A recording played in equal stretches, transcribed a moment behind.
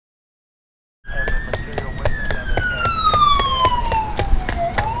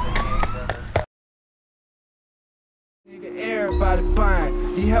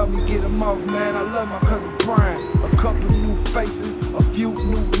off, man. I love my cousin Brian. A couple new faces, a few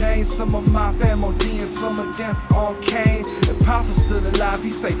new names. Some of my family and some of them all came. If Pops is still alive,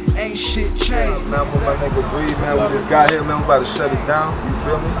 he say ain't shit changed. Man, I'm with my nigga Breed, man. We just got here, man. We about to shut it down. You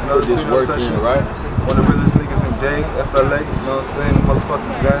feel me? Another studio session, right? One of the realest niggas in Day, FLA. You know what I'm saying? The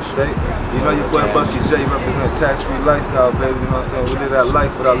motherfucking gun state. You know your boy Bucky J represent tax-free lifestyle, baby. You know what I'm saying? We live that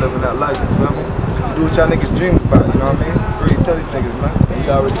life without living that life. You feel me? You do what y'all niggas dream about. You know what I mean? Breed, tell these niggas, man. You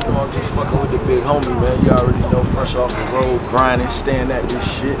already know I'm just fucking with the big homie, man. You already know, fresh off the road, grinding, staying at this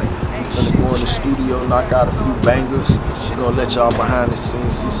shit. We finna go in the studio, knock out a few bangers. We gonna let y'all behind the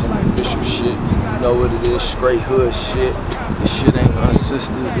scenes see some official shit. You know what it is, straight hood shit. This shit ain't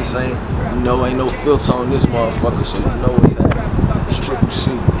unsisted. This ain't, you know, ain't no filter on this motherfucker, so you know what's happening. It's Triple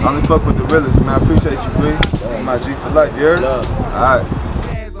C. I only fuck with the realest, man. I appreciate you, Breed. My G for life, you heard? Love. Alright.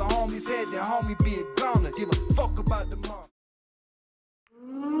 As a homie said, that homie be a goner. Give a fuck about the mom.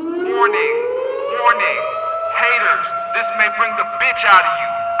 Warning, warning, haters, this may bring the bitch out of you.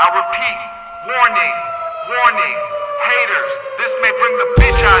 I repeat, warning, warning, haters, this may bring the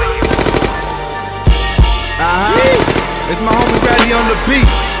bitch out of you. It's my homie Ratty on the beat.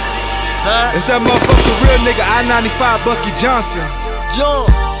 It's that motherfucker real nigga I95BUCKY Johnson.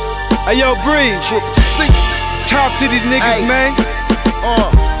 Hey yo, Breed. Triple C. Talk to these niggas, man.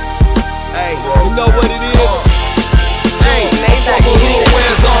 Hey, you know what it is? Hey, from a hood where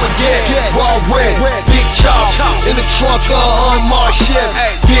it's on again. Raw red, big chop in the trunk of unmarked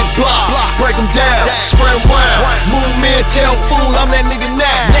Chevy. Big blocks, break them down, spread round. Move me and tell fool I'm that nigga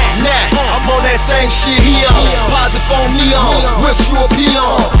now. I'm on that same shit he on. Positive on neons, whip you a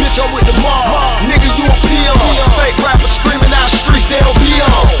peon. Bitch, I'm with the mob, nigga you a peon. Fake rapper screaming out streets, they don't be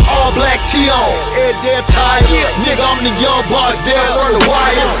on. All black tee on, head damn tired. Nigga, I'm the young boss, damn learn the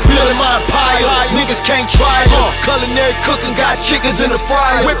wire. Building my empire, niggas can't try it. Culinary cooking, got chickens in the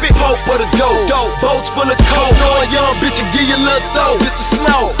fryer. Whip it, pope for the dope. Boats full of coke. Know a young bitch and give you a little throat. Just the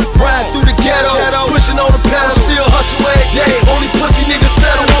snow, ride through the ghetto. Pushing on the pedal, still hustle every day. Only pussy niggas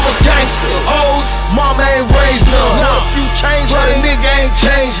settle, I'm a gangster. Hoes, mama ain't raised none. Not a few chains, but a nigga ain't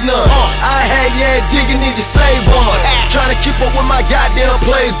changed none. I had yeah, digging niggas save on. Trying to keep up with my goddamn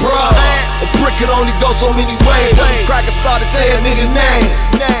plays, bro. A brick can only go so many ways. Cracker started saying nigga name.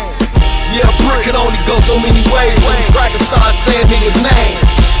 Yeah, a brick can only go so many ways. When the cracker started saying niggas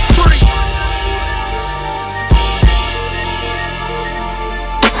names.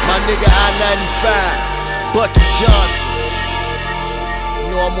 My nigga I95BUCKY Johnson. You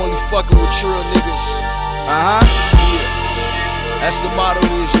know I'm only fucking with trill niggas. Uh-huh. Yeah. That's the motto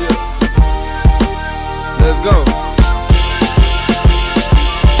this year. Let's go.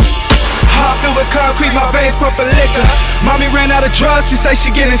 Heart filled with concrete, my veins pumping liquor. Mommy ran out of drugs, she say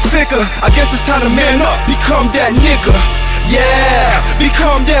she getting sicker. I guess it's time to man up, become that nigga. Yeah,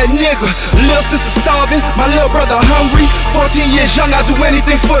 become that nigga. Lil' sister starving, my little brother hungry. 14 years young, I do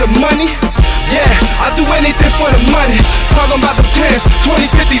anything for the money. Yeah, I do anything for the money. Talking about them 10s,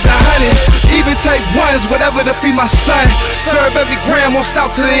 20s, 50s, and 100s. Even take ones, whatever to feed my son. Serve every gram, won't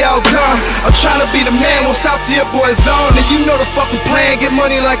stop till they all gone. I'm trying to be the man, won't stop till your boy's on. And you know the fucking plan, get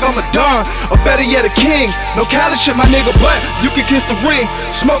money like I'm a don. Or better yet, a king. No college shit, my nigga, but you can kiss the ring.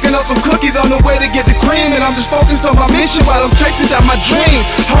 Smoking on some cookies on the way to get the cream. And I'm just focused on my mission while I'm chasing down my dreams.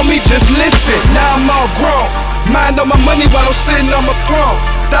 Homie, just listen, now I'm all grown. Mind on my money while I'm sitting on my throne.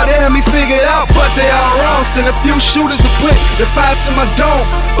 Thought they had me figured out, but they all wrong. Sent a few shooters to put the fire to my dome,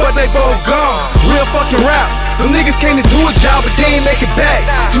 but they both gone. Real fucking rap. Them niggas came to do a job, but they ain't make it back.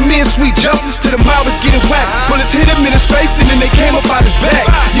 To me, it's sweet justice, to the mob is getting whacked. Bullets hit him in his face and then they came up out his back.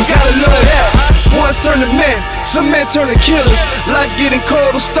 You gotta love that. Boys turn to men, some men turn to killers. Life getting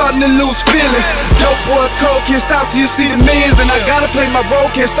cold, I'm starting to lose feelings. Dope boy cold, can't stop till you see the millions. And I gotta play my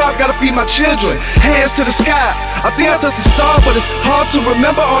role, can't stop, gotta feed my children. Hands to the sky, I think I touched the star, but it's hard to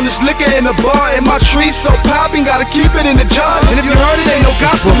remember on this liquor in the bar. And my tree so popping, gotta keep it in the jar. And if you heard it, ain't no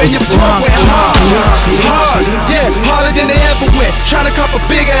gossip, man, your blood went hard. Yeah, harder than they ever went. Trying to cop a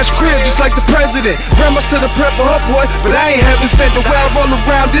big ass crib just like the president. Grandma said a prep for her boy, but I ain't having sent the way I roll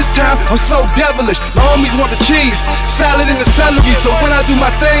around this time. I'm so devilish. My homies want the cheese, salad and the celery. So when I do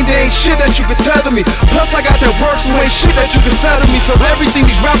my thing, there ain't shit that you can tell to me. Plus I got that work, so ain't shit that you can sell to me. So everything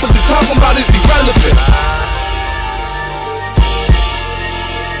these rappers is talking about is irrelevant.